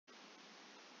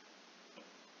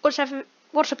What's up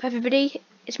everybody?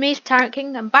 It's me, Tyrant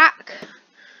King. I'm back,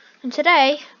 and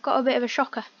today got a bit of a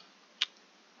shocker.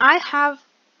 I have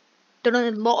done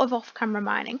a lot of off-camera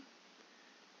mining,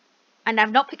 and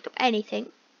I've not picked up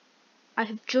anything. I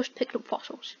have just picked up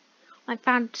fossils. I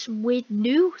found some weird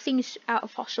new things out of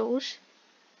fossils,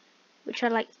 which are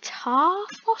like tar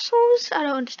fossils. I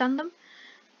don't understand them.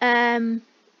 And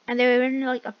they were in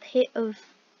like a pit of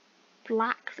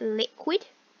black liquid.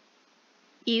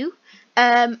 Ew.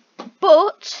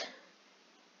 But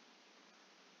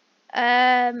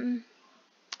I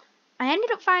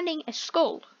ended up finding a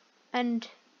skull and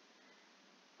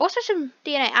also some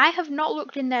DNA. I have not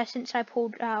looked in there since I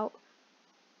pulled out.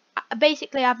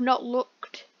 Basically, I've not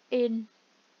looked in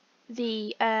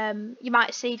the you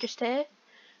might see just here.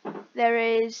 There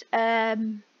is oh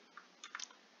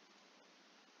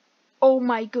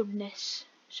my goodness.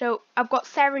 So I've got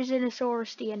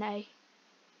Therizinosaurus DNA,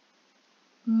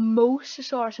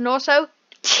 Mosasaurus, and also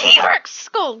T-Rex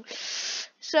skull.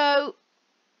 So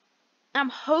I'm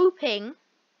hoping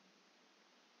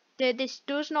that this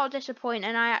does not disappoint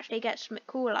and I actually get something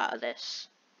cool out of this.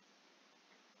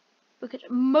 Because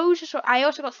Mosasaurus, I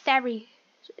also got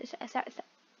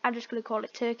I'm just going to call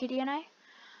it turkey DNA.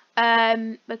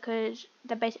 Because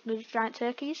they're basically just giant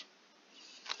turkeys.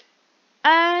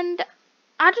 And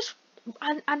I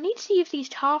need to see if these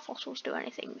tar fossils do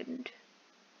anything, and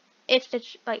if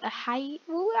there's like a height.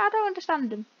 Well, I don't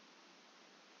understand them.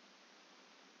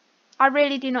 I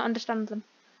really do not understand them.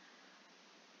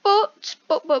 But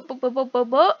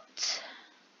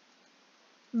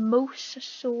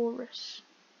Mosasaurus.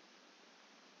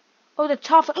 Oh, the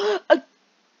tar.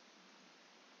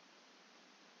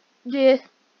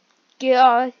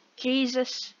 God,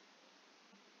 Jesus.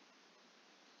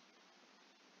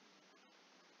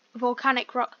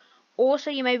 Volcanic rock.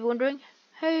 Also, you may be wondering,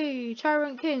 hey,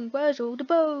 Tyrant King, where's all the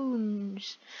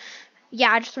bones?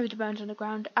 Yeah, I just threw the bones on the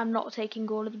ground. I'm not taking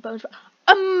all of the bones.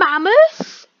 A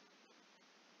mammoth?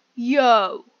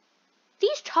 Yo.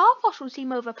 These tar fossils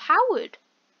seem overpowered.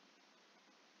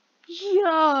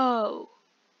 Yo.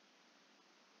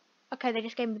 Okay, they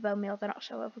just gave me bone meal. They're not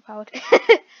so overpowered. As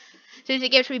soon as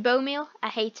it gives me bone meal, I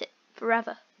hate it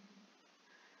forever.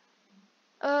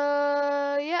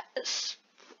 Yeah.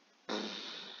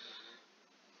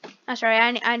 I'm sorry,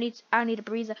 I need a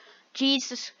breather.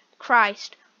 Jesus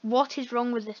Christ, what is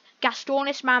wrong with this?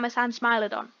 Gastornis, Mammoth, and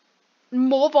Smilodon.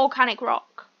 More volcanic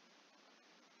rock.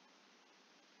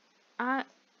 I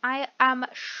am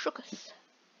shooketh.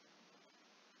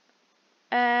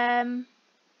 But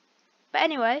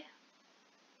anyway,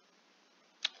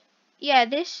 yeah,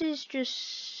 this is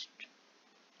just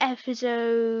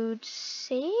episode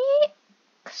 6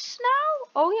 now.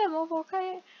 Oh yeah, more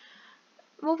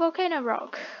volcano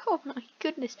rock. Oh my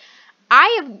goodness.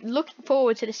 I am looking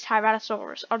forward to this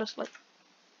Tyrannosaurus, honestly.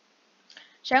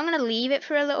 So I'm going to leave it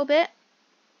for a little bit.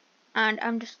 And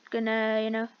I'm just going to, you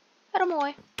know, head on my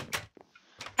way.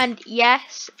 And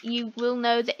yes, you will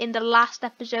know that in the last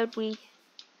episode we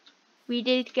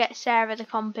did get Sarah the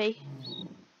compy.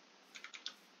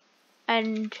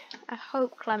 And I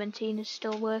hope Clementine is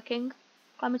still working.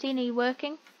 Clementine, are you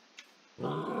working?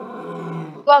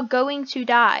 You are going to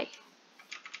die.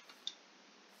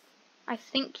 I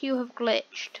think you have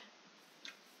glitched.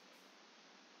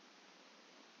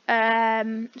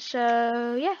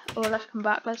 So yeah. Oh, let's come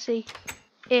back. Let's see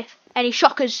if any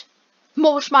shockers.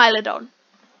 More Smilodon.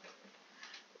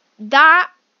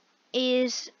 That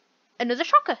is another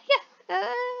shocker. Yeah.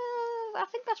 I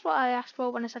think that's what I asked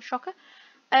for when I said shocker.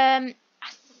 Oh my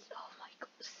god.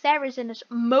 Therizinosaurus.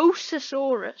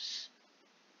 Mosasaurus.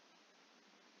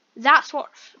 That's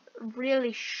what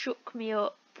really shook me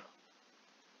up.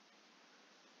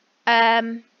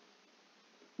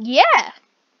 Yeah.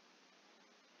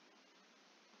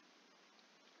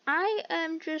 I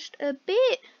am just a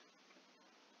bit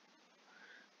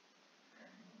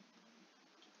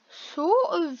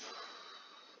sort of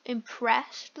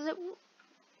impressed that.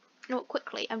 No,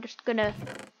 quickly. I'm just gonna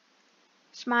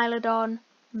Smilodon,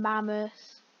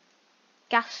 Mammoth,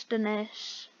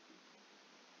 Gastornis,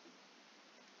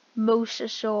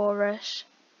 Mosasaurus,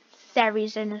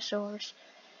 Therizinosaurus.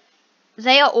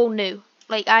 They are all new.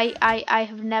 Like I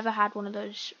have never had one of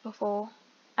those before.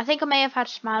 I think I may have had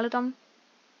Smilodon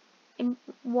in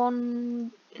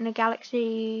a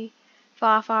galaxy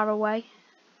far, far away.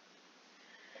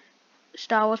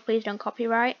 Star Wars, please don't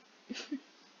copyright.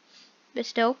 But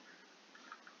still.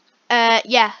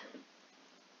 Yeah.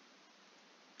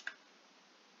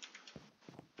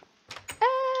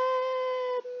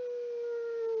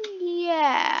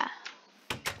 Yeah.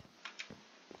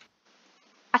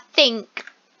 I think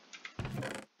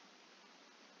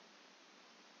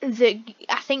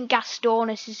I think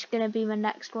Gastornis is going to be my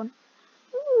next one.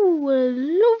 Ooh, a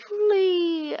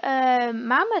lovely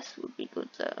mammoth would be good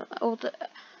though. Or the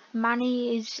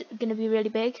Manny is going to be really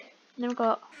big. And then we've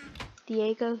got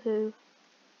Diego, who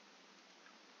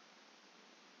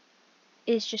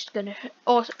is just going to...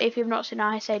 Also, if you've not seen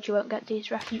Ice Age, you won't get these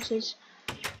references.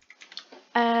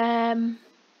 How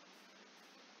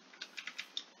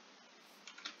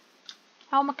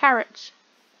are my carrots?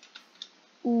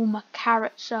 Ooh, my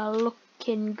carrots are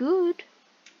looking good.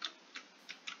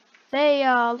 They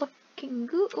are looking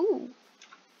good. Ooh.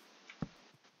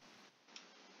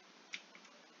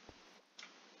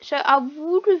 So I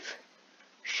would have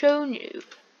shown you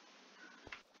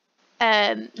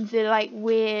the like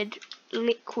weird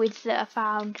liquids that I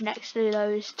found next to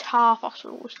those tar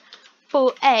fossils.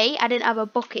 But A, I didn't have a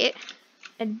bucket,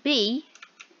 and B,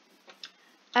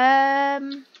 I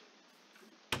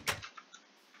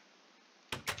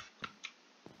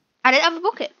didn't have a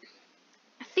bucket.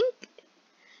 I think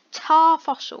tar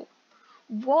fossil.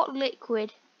 What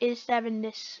liquid is there in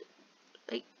this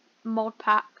like mod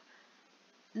pack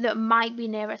that might be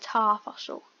near a tar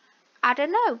fossil? I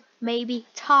don't know. Maybe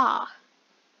tar.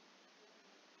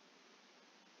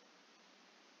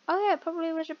 Oh yeah, it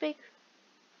probably was a big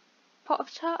pot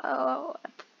of tar. Oh, a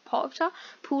pot of tar?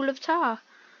 Pool of tar.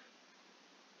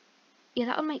 Yeah,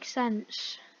 that would make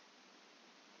sense.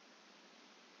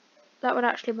 That would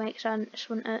actually make sense,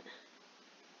 wouldn't it?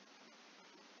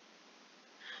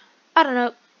 I don't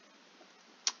know.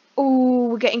 Oh,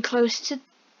 we're getting close to...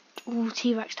 Oh,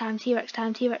 T-Rex time, T-Rex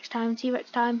time, T-Rex time, T-Rex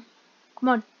time. Come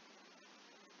on.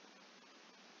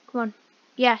 Come on.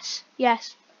 Yes,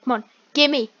 yes. Come on.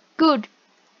 Gimme. Good.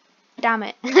 Damn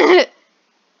it.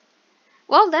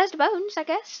 Well, there's the bones, I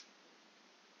guess.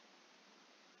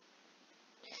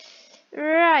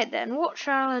 Right then, what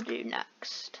shall I do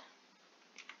next?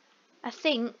 I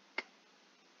think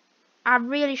I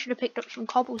really should have picked up some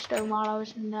cobblestone while I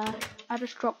was in there. I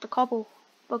just dropped the cobble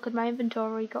because my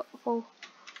inventory got full.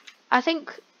 I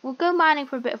think we'll go mining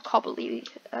for a bit of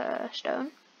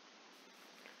cobblestone.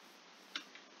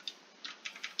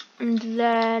 And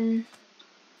then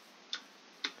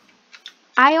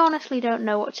I honestly don't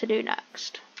know what to do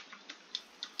next.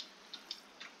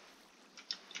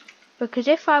 Because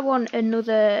if I want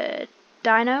another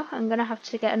dino, I'm going to have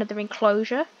to get another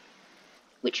enclosure.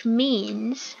 Which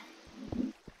means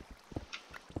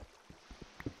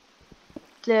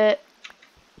that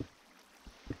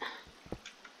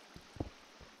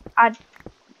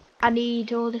I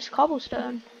need all this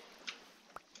cobblestone.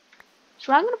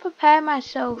 So I'm going to prepare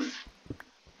myself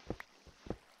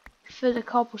for the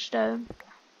cobblestone.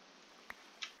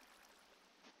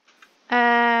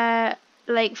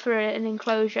 Like for an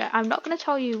enclosure. I'm not going to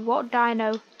tell you what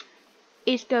dino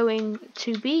is going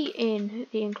to be in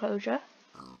the enclosure.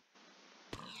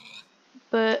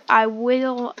 But I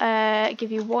will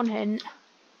give you one hint.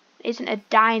 It isn't a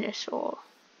dinosaur.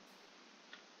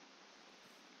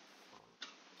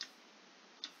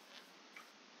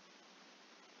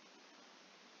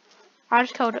 I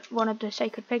just killed one of the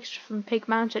sacred pigs from Pig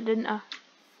Mountain, didn't I?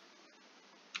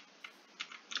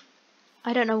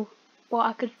 I don't know what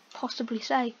I could possibly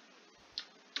say.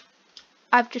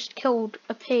 I've just killed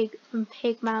a pig from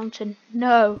Pig Mountain.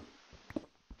 No.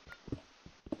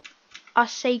 Our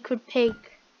sacred pig.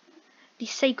 The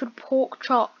sacred pork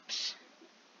chops.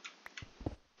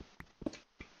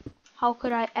 How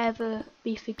could I ever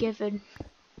be forgiven?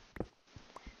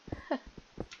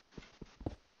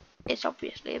 It's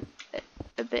obviously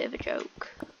a bit of a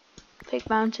joke. Pig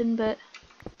Mountain, but...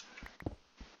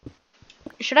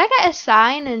 Should I get a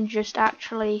sign and just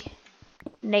actually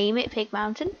name it Pig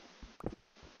Mountain?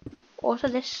 Also,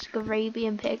 this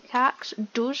Scarabian pickaxe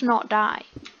does not die.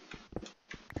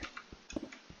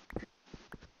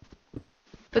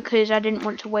 Because I didn't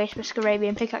want to waste my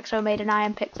Scarabian pickaxe, so I made an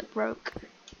iron pick that broke.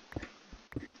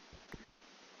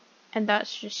 And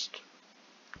that's just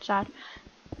sad.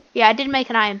 Yeah, I did make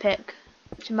an iron pick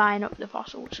to mine up the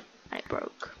fossils, and it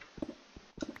broke.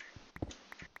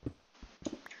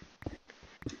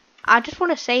 I just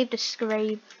want to save the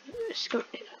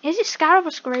is it Scarab or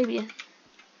Scarabian?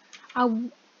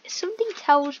 Something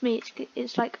tells me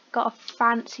it's like got a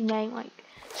fancy name. Like,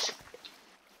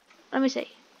 let me see.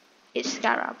 It's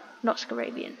Scarab, not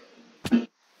Scarabian.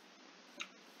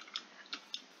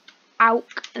 Ow,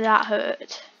 that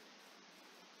hurt.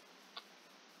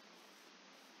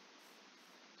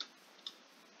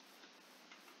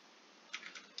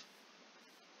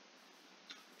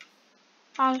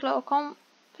 How's little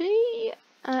compy?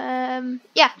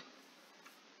 Yeah.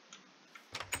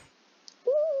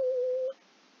 Ooh.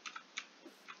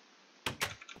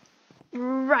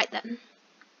 Right then.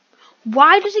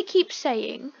 Why does it keep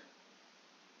saying?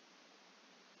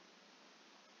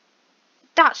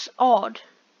 That's odd.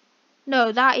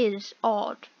 No, that is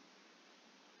odd.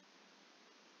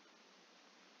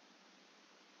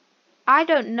 I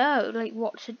don't know, like,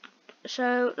 what to...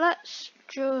 So, let's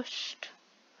just...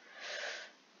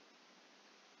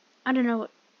 I don't know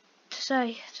what to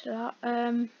say to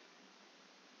that.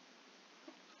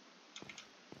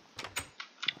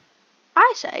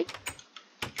 I say...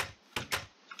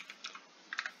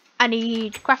 I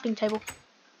need crafting table.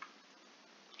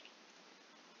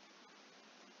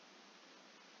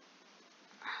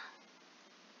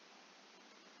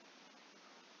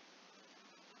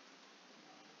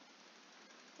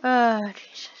 Oh,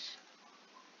 Jesus.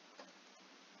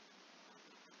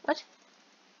 What?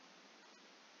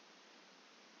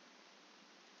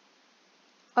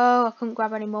 Oh, I couldn't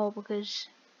grab any more because...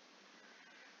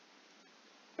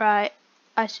 Right,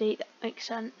 I see, that makes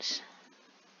sense.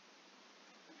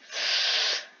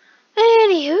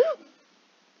 Anywho,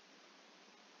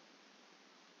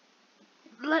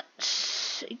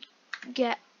 let's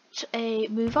get a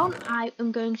move on. I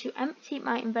am going to empty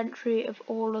my inventory of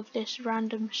all of this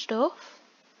random stuff.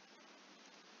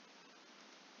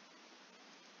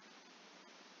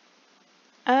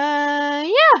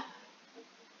 Yeah.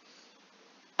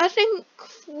 I think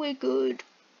we're good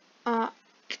at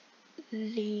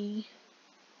the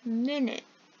minute.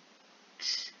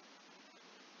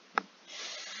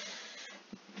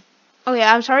 Oh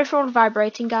yeah, I'm sorry for all the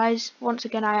vibrating, guys. Once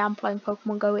again, I am playing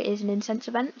Pokemon Go. It is an incense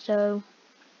event, so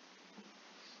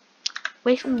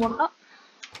wish me one up,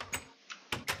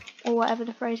 or whatever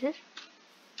the phrase is.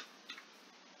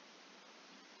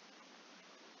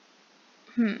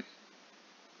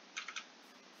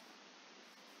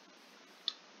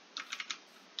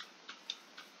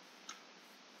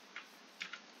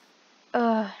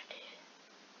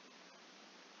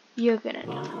 You're gonna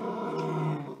die.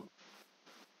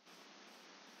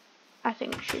 I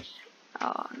think she's...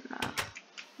 Oh no.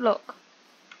 Look.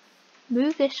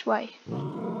 Move this way.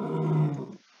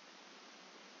 Move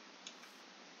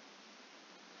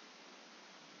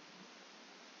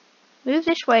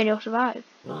this way and you'll survive.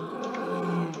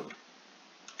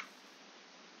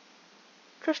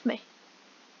 Trust me.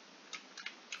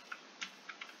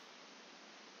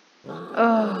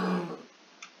 Oh.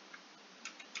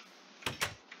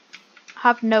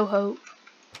 Have no hope.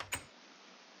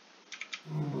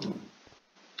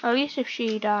 At least if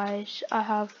she dies, I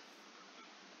have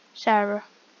Sarah,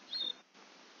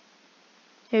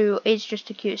 who is just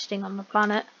the cutest thing on the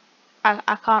planet.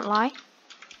 I can't lie.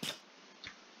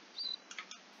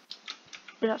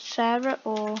 Is that Sarah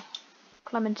or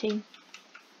Clementine?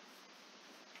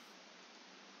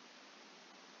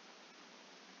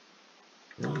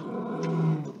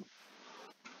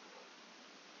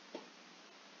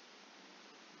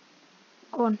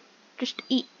 Go on, just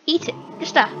eat it.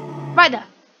 Just there, right there.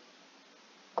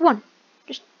 Go on,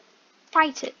 just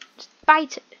bite it. Just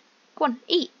bite it. Go on,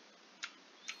 eat.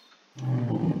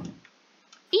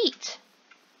 Eat.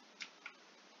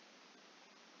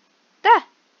 There.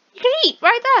 You can eat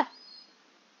right there.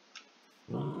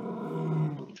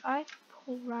 If I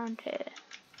pull round here.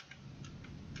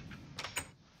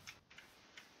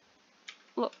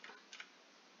 Look.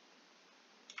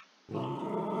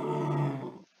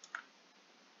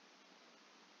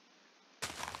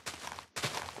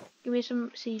 Give me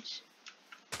some seeds.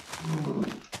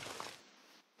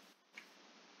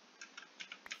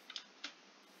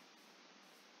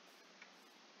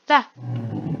 There.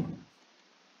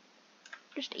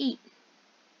 Just eat.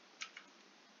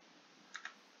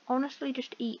 Honestly,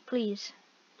 just eat, please.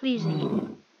 Please eat.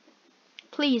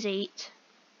 Please eat.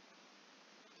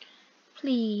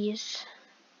 Please.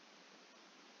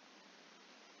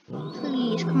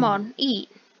 Please, come on, eat.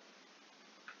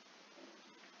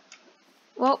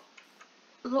 Well,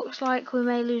 looks like we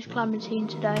may lose Clementine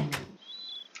today.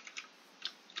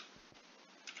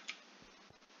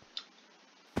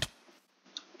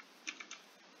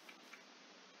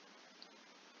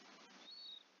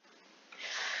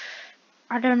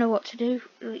 I don't know what to do.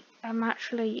 I'm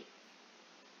actually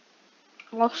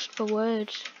lost for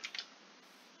words.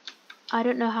 I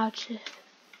don't know how to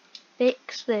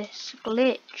fix this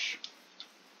glitch.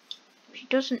 If she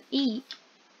doesn't eat,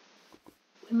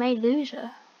 we may lose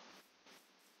her.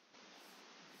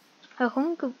 Her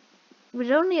hunger was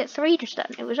only at 3 just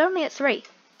then. It was only at 3.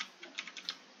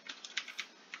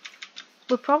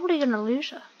 We're probably going to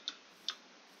lose her.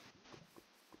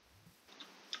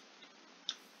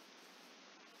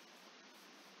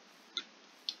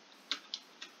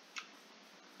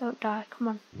 Don't die, come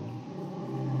on.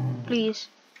 Please.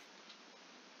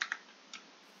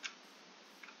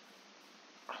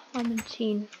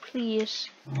 Clementine, please.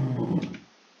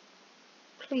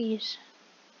 Please.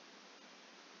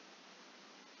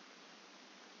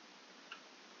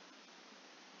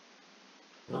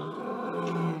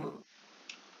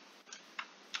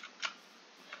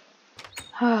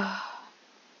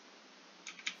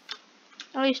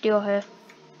 At least you're here.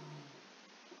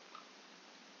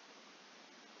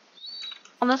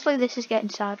 Honestly, this is getting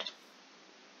sad.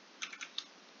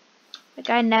 Like,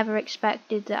 I never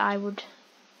expected that I would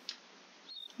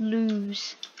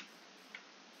lose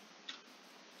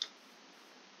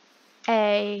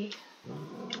a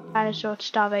dinosaur to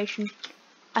starvation.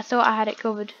 I thought I had it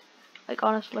covered. Like,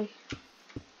 honestly.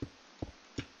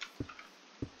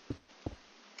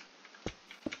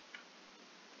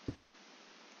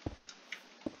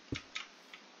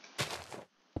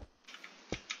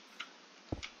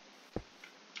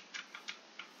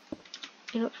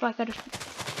 It looks like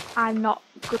I'm not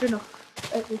good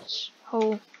enough at this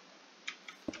whole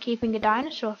keeping a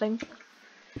dinosaur thing.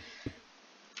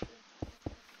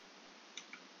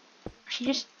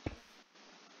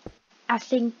 I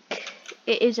think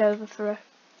it is over for her.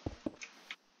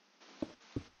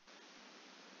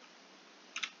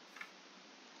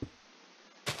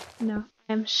 No,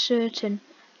 I am certain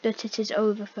that it is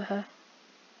over for her.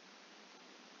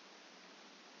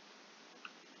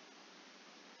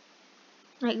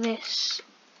 Like this.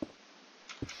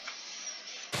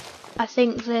 I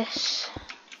think this.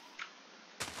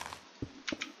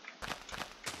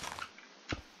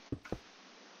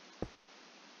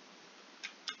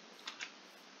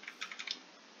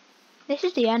 This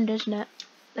is the end, isn't it?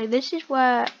 Like, this is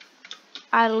where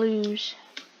I lose.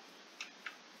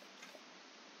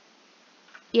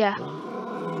 Yeah.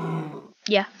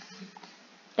 Yeah.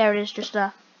 There it is, just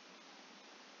there.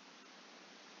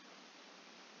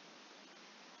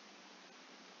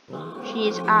 She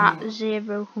is at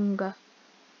 0 hunger.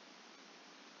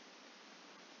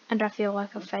 And I feel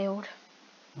like I failed.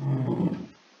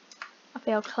 I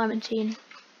failed Clementine.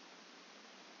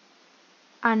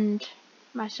 And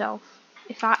myself.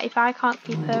 If I can't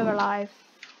keep her alive,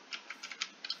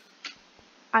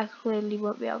 I clearly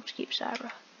won't be able to keep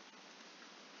Sarah.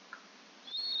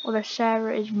 Although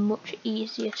Sarah is much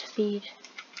easier to feed.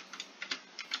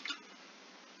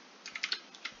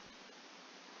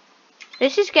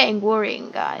 This is getting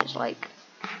worrying, guys. Like,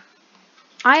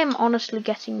 I am honestly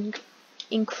getting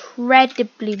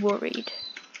incredibly worried.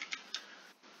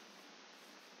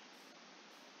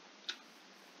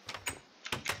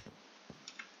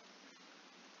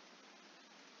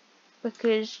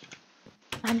 Because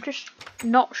I'm just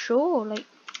not sure, like,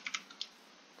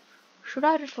 should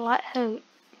I just let her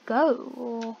go,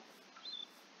 or...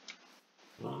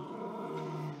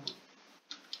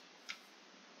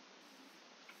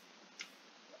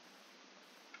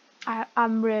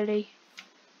 I'm really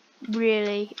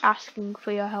asking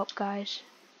for your help, guys.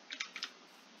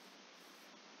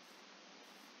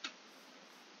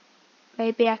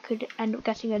 Maybe I could end up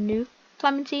getting a new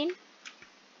Clementine.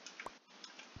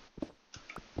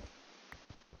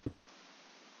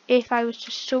 If I was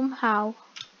to somehow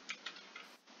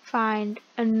find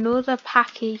another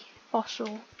Pachy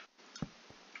fossil,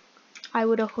 I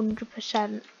would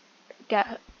 100%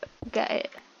 get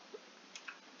it.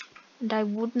 And I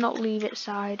would not leave its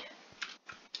side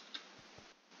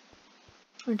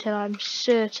until I'm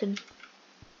certain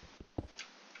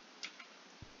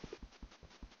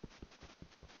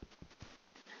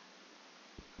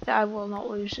that I will not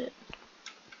lose it.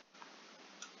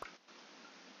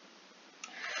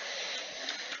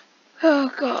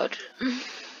 Oh God.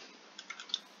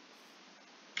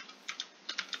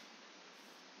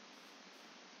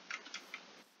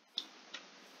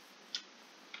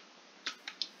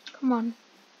 Come on.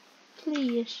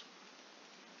 Please.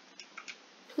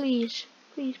 Please.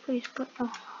 Please, please.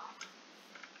 Oh.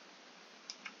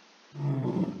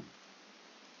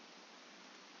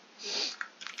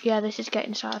 Yeah, this is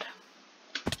getting sad.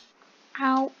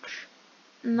 Ouch.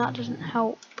 And that doesn't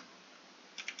help.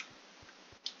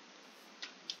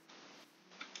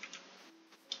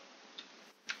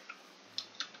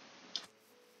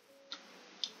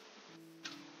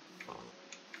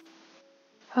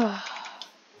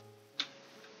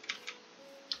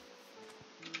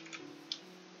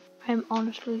 I'm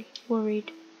honestly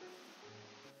worried.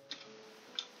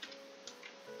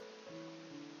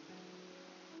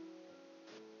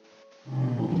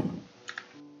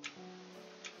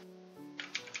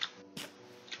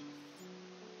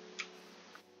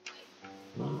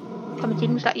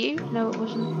 Clementine, was that you? No, it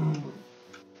wasn't.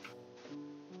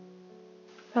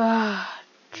 Ah,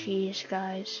 jeez,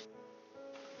 guys.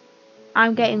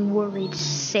 I'm getting worried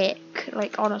sick,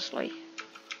 like, honestly.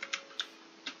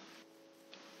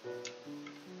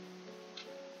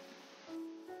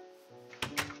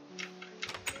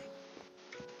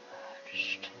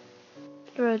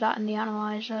 throw that in the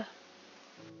analyzer.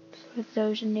 Throw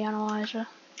those in the analyzer.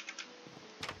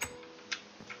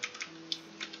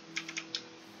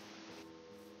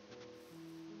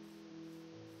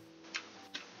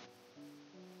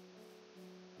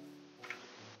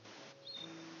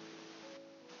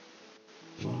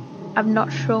 I'm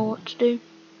not sure what to do.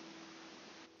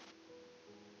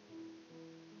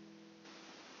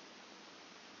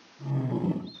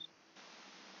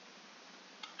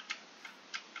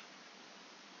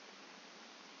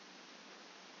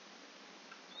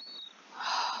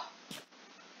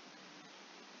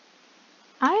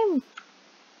 I'm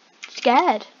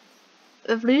scared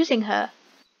of losing her.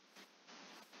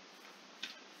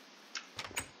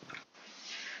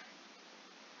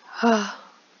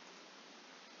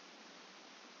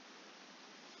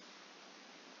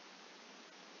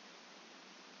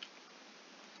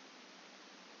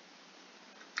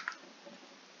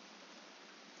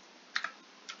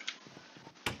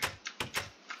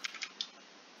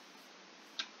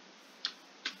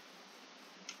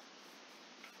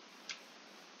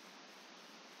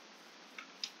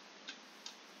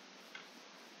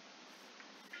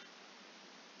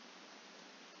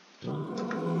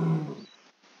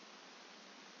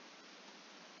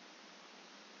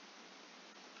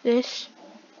 This,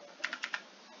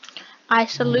 I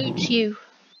salute you.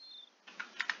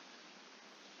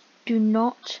 Do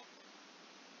not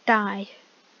die.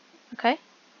 Okay?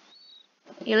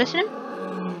 You listening?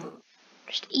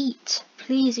 Just eat.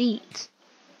 Please eat.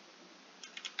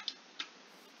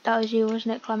 That was you,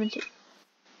 wasn't it, Clementine?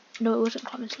 No, it wasn't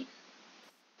Clementine.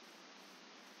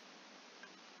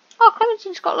 Oh,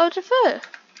 Clementine's got loads of fur.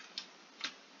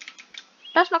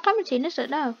 That's not Clementine, is it?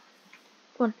 No.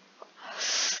 Come on.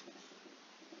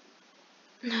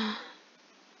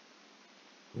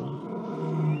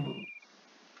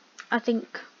 I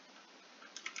think.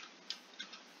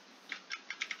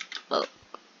 Look,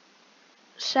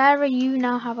 Sarah, you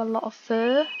now have a lot of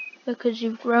fur because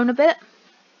you've grown a bit.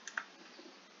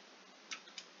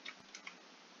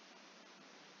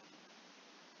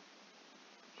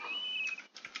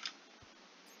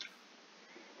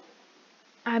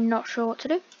 I'm not sure what to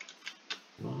do.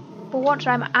 For once,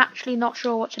 I'm actually not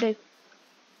sure what to do.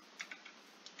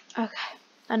 Okay,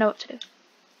 I know what to do.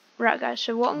 Right, guys,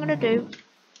 so what I'm going to do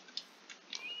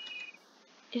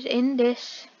is in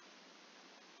this,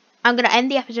 I'm going to end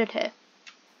the episode here.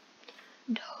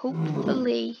 And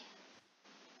hopefully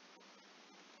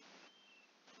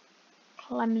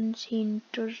Clementine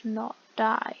does not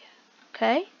die.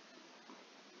 Okay?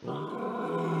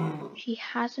 She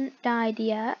hasn't died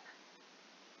yet.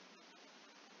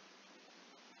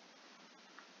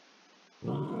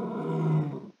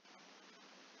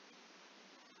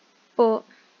 But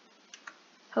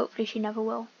hopefully she never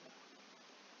will.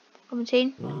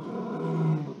 Clementine?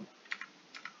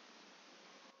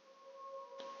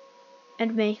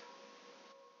 And me.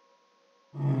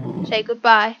 Say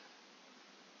goodbye.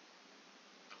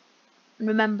 And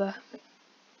remember,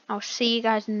 I'll see you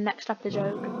guys in the next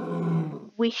episode.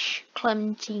 Wish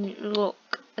Clementine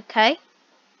luck, okay?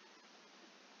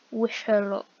 Wish her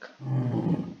luck.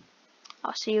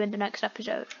 I'll see you in the next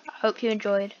episode. I hope you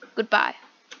enjoyed. Goodbye.